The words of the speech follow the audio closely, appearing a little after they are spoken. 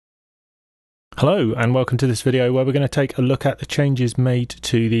Hello and welcome to this video where we're going to take a look at the changes made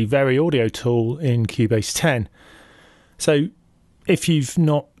to the VariAudio tool in Cubase 10. So if you've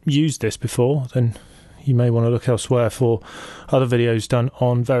not used this before, then you may want to look elsewhere for other videos done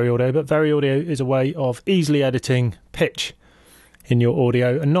on VariAudio, but VariAudio is a way of easily editing pitch in your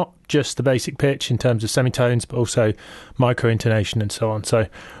audio, and not just the basic pitch in terms of semitones, but also micro intonation and so on. So I'm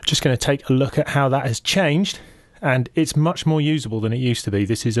just going to take a look at how that has changed, and it's much more usable than it used to be.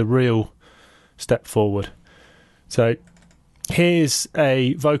 This is a real step forward. So here's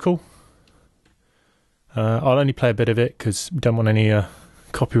a vocal. I'll only play a bit of it because we don't want any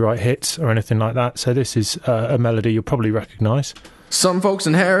copyright hits or anything like that. So this is a melody you'll probably recognise. Some folks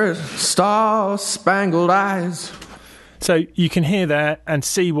inherit star-spangled eyes. So you can hear there and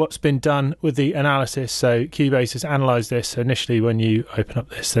see what's been done with the analysis. So Cubase has analysed this. So initially when you open up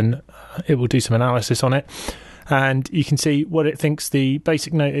this, then it will do some analysis on it. And you can see what it thinks the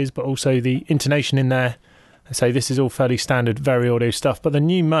basic note is, but also the intonation in there. So this is all fairly standard VariAudio stuff, but the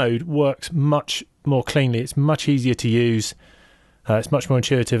new mode works much more cleanly. It's much easier to use. It's much more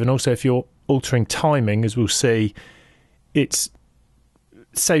intuitive. And also if you're altering timing, as we'll see, it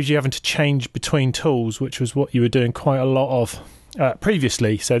saves you having to change between tools, which was what you were doing quite a lot of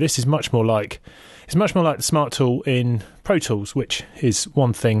previously. So this is much more like the Smart tool in Pro Tools, which is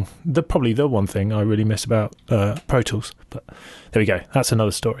one thing, probably the one thing I really miss about Pro Tools. But there we go, that's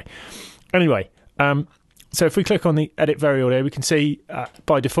another story. Anyway, so if we click on the Edit VariAudio, we can see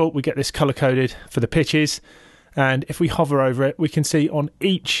by default we get this color-coded for the pitches, and if we hover over it, we can see on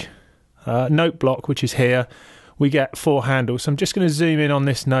each note block, which is here, we get 4 handles. So I'm just going to zoom in on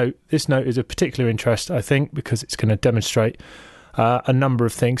this note. This note is of particular interest, I think, because it's going to demonstrate a number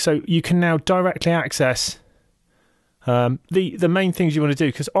of things. So you can now directly access the main things you want to do,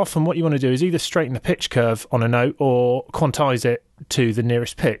 because often what you want to do is either straighten the pitch curve on a note or quantize it to the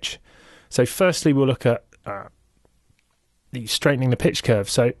nearest pitch. So firstly we'll look at the straightening the pitch curve.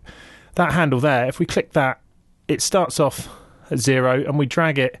 So that handle there, if we click that, it starts off at 0 and we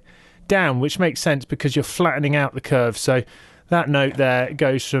drag it down, which makes sense because you're flattening out the curve. So that note there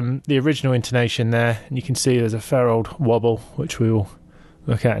goes from the original intonation there, and you can see there's a fair old wobble, which we will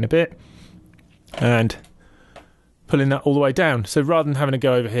look at in a bit, and pulling that all the way down. So rather than having to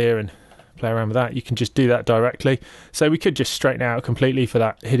go over here and play around with that, you can just do that directly. So we could just straighten it out completely for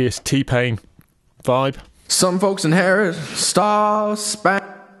that hideous T-Pain vibe. Some folks inherit star-spangled.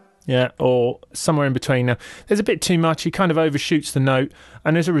 Yeah, or somewhere in between. Now, there's a bit too much. He kind of overshoots the note,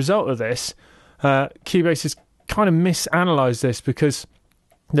 and as a result of this, Cubase has kind of misanalyzed this, because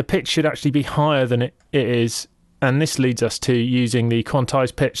the pitch should actually be higher than it is, and this leads us to using the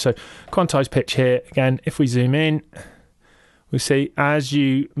quantized pitch. So quantized pitch here, again, if we zoom in, we see as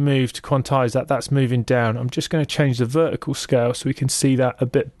you move to quantize that, that's moving down. I'm just going to change the vertical scale so we can see that a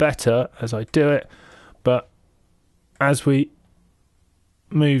bit better as I do it, but as we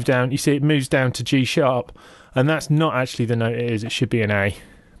move down, you see it moves down to G sharp, and that's not actually the note it is. It should be an A,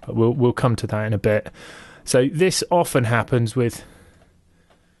 but we'll come to that in a bit. So this often happens with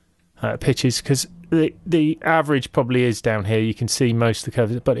pitches, because the average probably is down here. You can see most of the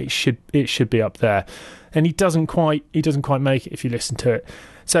curves, but it should be up there, and he doesn't quite make it if you listen to it.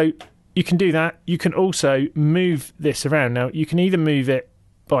 So you can do that. You can also move this around. Now you can either move it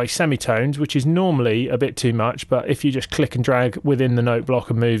by semitones, which is normally a bit too much, but if you just click and drag within the note block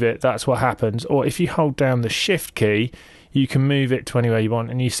and move it, that's what happens. Or if you hold down the shift key, you can move it to anywhere you want,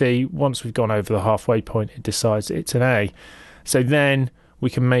 and you see once we've gone over the halfway point, it decides it's an A. So then we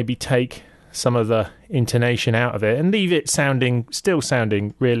can maybe take some of the intonation out of it and leave it still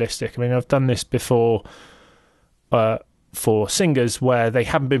sounding realistic. I mean, I've done this before for singers where they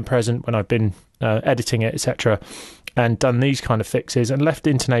haven't been present when I've been editing it, etc., and done these kind of fixes and left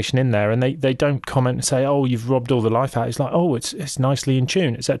intonation in there, and they don't comment and say, oh, you've robbed all the life out. It's like, oh, it's nicely in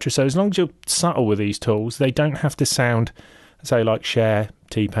tune, etc. So as long as you're subtle with these tools, they don't have to sound, say, like Cher,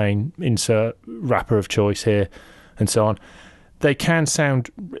 T-Pain, insert rapper of choice here, and so on. They can sound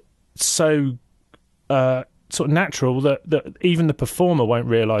so sort of natural that even the performer won't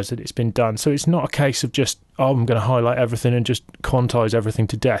realise that it's been done. So it's not a case of just, oh, I'm going to highlight everything and just quantize everything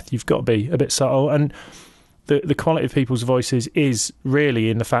to death. You've got to be a bit subtle, and the quality of people's voices is really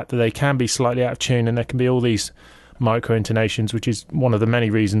in the fact that they can be slightly out of tune, and there can be all these micro intonations, which is one of the many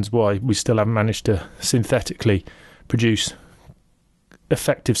reasons why we still haven't managed to synthetically produce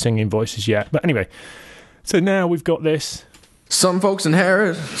effective singing voices yet. But anyway, so now we've got this. Some folks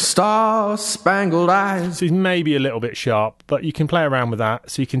inherit star-spangled eyes. So it's maybe a little bit sharp, but you can play around with that.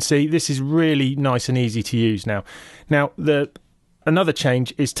 So you can see this is really nice and easy to use now. Now, another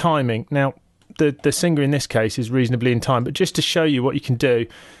change is timing. Now, the singer in this case is reasonably in time, but just to show you what you can do,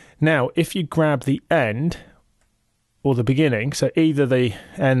 Now, if you grab the end or the beginning, so either the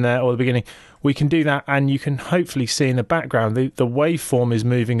end there or the beginning, we can do that, and you can hopefully see in the background the waveform is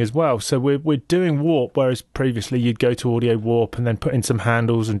moving as well. So we're doing warp, whereas previously you'd go to audio warp and then put in some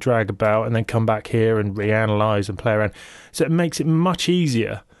handles and drag about and then come back here and reanalyze and play around. So it makes it much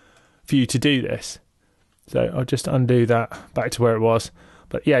easier for you to do this. So I'll just undo that back to where it was.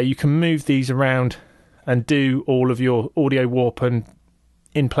 But yeah, you can move these around and do all of your audio warp and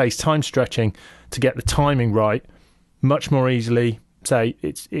in-place time stretching to get the timing right much more easily. Say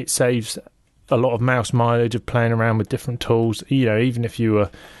it saves a lot of mouse mileage of playing around with different tools. You know, even if you were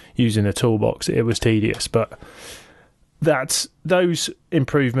using a toolbox, it was tedious. But those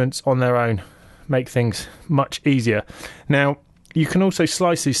improvements on their own make things much easier. Now, you can also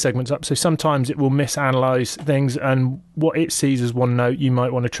slice these segments up, so sometimes it will misanalyze things, and what it sees as one note you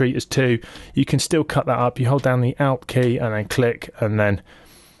might want to treat as two. You can still cut that up. You hold down the Alt key and then click, and then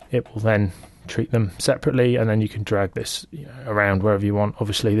it will then treat them separately, and then you can drag this, you know, around wherever you want.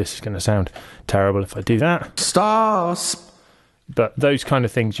 Obviously, this is going to sound terrible if I do that. Stars. But those kind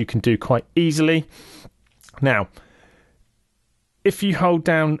of things you can do quite easily. Now, if you hold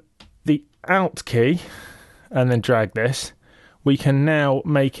down the Alt key and then drag this, we can now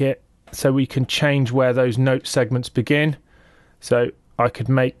make it so we can change where those note segments begin. So I could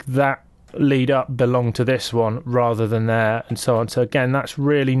make that lead up belong to this one rather than there, and so on. So again, that's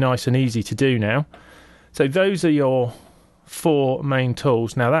really nice and easy to do now. So those are your 4 main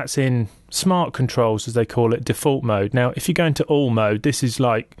tools. Now that's in smart controls, as they call it, default mode. Now if you go into all mode, this is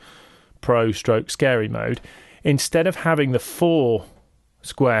like pro stroke scary mode. Instead of having the 4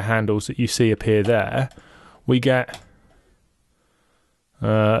 square handles that you see appear there, we get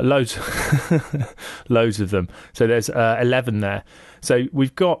loads of them. So there's 11 there. So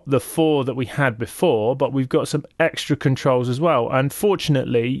we've got the 4 that we had before, but we've got some extra controls as well. And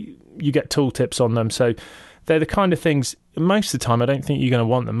fortunately, you get tooltips on them. So they're the kind of things, most of the time, I don't think you're going to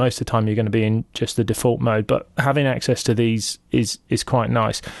want them. Most of the time, you're going to be in just the default mode. But having access to these is quite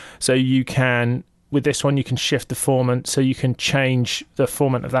nice. So you can, with this one, you can shift the formant. So you can change the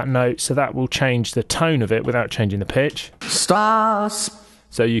formant of that note. So that will change the tone of it without changing the pitch. Stars.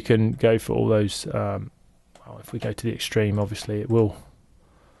 So you can go for all those. If we go to the extreme, obviously it will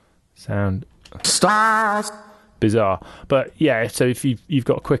sound stars bizarre. But yeah, so if you've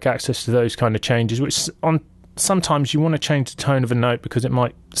got quick access to those kind of changes, which sometimes you want to change the tone of a note because it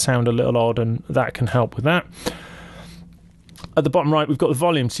might sound a little odd, and that can help with that. At the bottom right, we've got the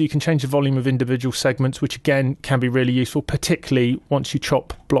volume, so you can change the volume of individual segments, which again can be really useful, particularly once you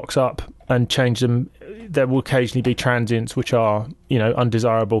chop blocks up and change them. There will occasionally be transients which are, you know,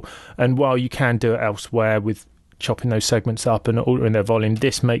 undesirable, and while you can do it elsewhere with chopping those segments up and altering their volume,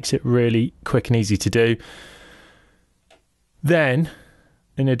 this makes it really quick and easy to do. Then,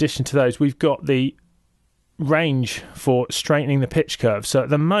 in addition to those, we've got the range for straightening the pitch curve. So at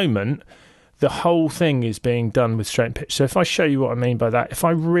the moment, the whole thing is being done with straighten pitch. So if I show you what I mean by that, if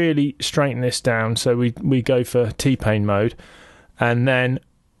I really straighten this down, so we go for T-Pain mode, and then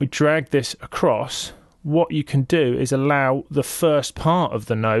we drag this across, what you can do is allow the first part of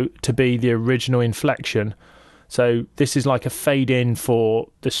the note to be the original inflection. So this is like a fade in for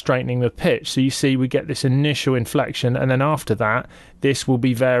the straightening of pitch. So you see we get this initial inflection, and then after that, this will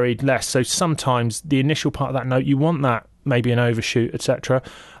be varied less. So sometimes the initial part of that note, you want that maybe an overshoot, etc.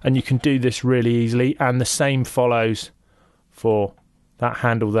 And you can do this really easily, and the same follows for that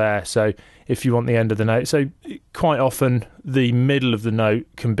handle there. So if you want the end of the note, so quite often the middle of the note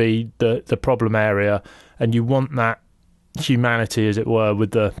can be the problem area, and you want that humanity, as it were,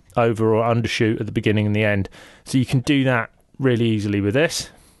 with the over or undershoot at the beginning and the end. So you can do that really easily with this.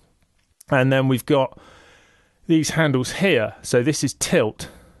 And then we've got these handles here. So this is tilt.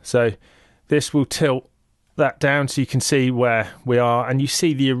 So this will tilt that down so you can see where we are, and you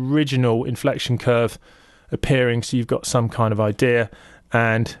see the original inflection curve appearing, so you've got some kind of idea,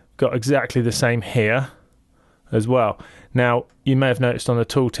 and got exactly the same here as well. Now you may have noticed on the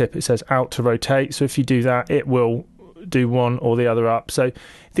tooltip it says out to rotate, so if you do that it will do one or the other up. So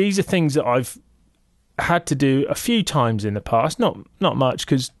these are things that I've had to do a few times in the past, not much,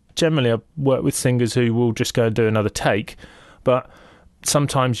 because generally I work with singers who will just go and do another take, but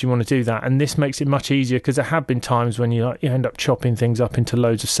sometimes you want to do that, and this makes it much easier, because there have been times when you end up chopping things up into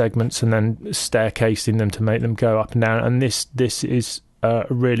loads of segments and then staircasing them to make them go up and down, and this is a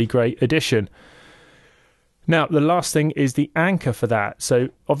really great addition. Now the last thing is the anchor for that. So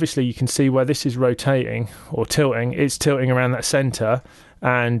obviously you can see where this is rotating or tilting, it's tilting around that center,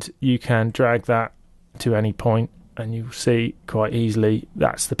 and you can drag that to any point and you'll see quite easily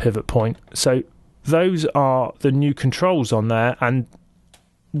that's the pivot point. So those are the new controls on there, and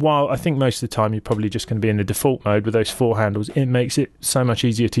while I think most of the time you're probably just going to be in the default mode with those 4 handles, it makes it so much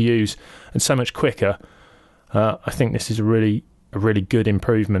easier to use and so much quicker. I think this is a really good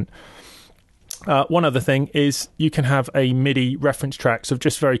improvement. One other thing is you can have a MIDI reference track, so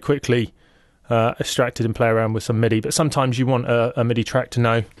just very quickly extracted and play around with some MIDI, but sometimes you want a MIDI track to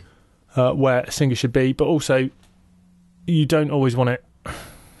know where a singer should be, but also you don't always want it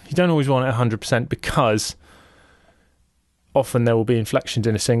 100%, because often there will be inflections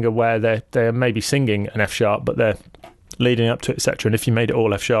in a singer where they're maybe singing an F sharp, but they're leading up to it, etc. And if you made it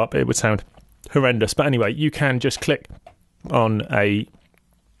all F sharp, it would sound horrendous. But anyway, you can just click on a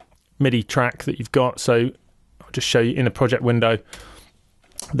MIDI track that you've got. So I'll just show you in the project window.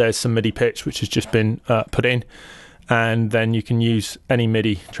 There's some MIDI pitch which has just been put in, and then you can use any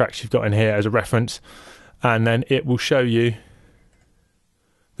MIDI tracks you've got in here as a reference, and then it will show you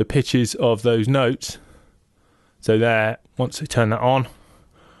the pitches of those notes. So there, once we turn that on,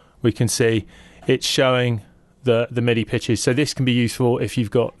 we can see it's showing the MIDI pitches. So this can be useful if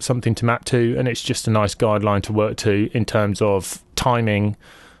you've got something to map to, and it's just a nice guideline to work to in terms of timing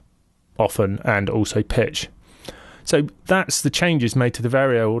often, and also pitch. So that's the changes made to the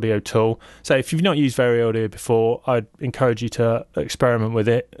VariAudio tool. So if you've not used VariAudio before, I'd encourage you to experiment with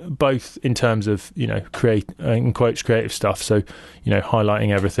it, both in terms of, create, in quotes, creative stuff. So,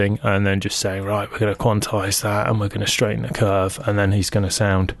 highlighting everything and then just saying, right, we're going to quantize that and we're going to straighten the curve, and then he's going to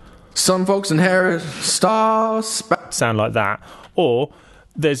sound. Some folks inherit stars. Sound like that. Or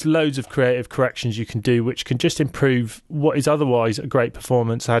there's loads of creative corrections you can do which can just improve what is otherwise a great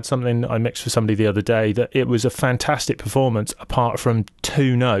performance. I had something I mixed for somebody the other day that it was a fantastic performance apart from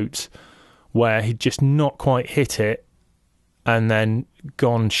 2 notes where he'd just not quite hit it and then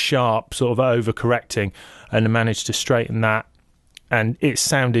gone sharp, sort of overcorrecting, and managed to straighten that, and it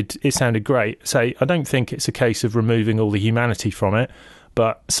sounded great. So I don't think it's a case of removing all the humanity from it,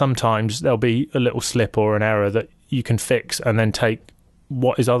 but sometimes there'll be a little slip or an error that you can fix and then take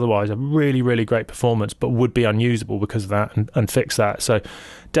what is otherwise a really great performance but would be unusable because of that, and fix that. So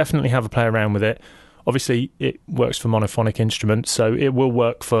definitely have a play around with it. Obviously it works for monophonic instruments, so it will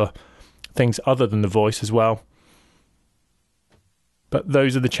work for things other than the voice as well. But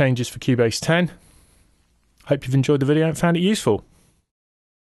those are the changes for Cubase 10. Hope you've enjoyed the video and found it useful.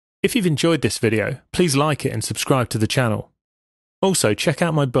 If you've enjoyed this video, please like it and subscribe to the channel. Also, check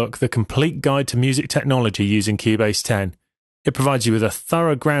out my book, The Complete Guide to Music Technology Using Cubase 10. It provides you with a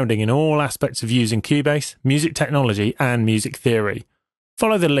thorough grounding in all aspects of using Cubase, music technology, and music theory.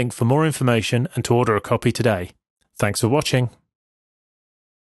 Follow the link for more information and to order a copy today. Thanks for watching.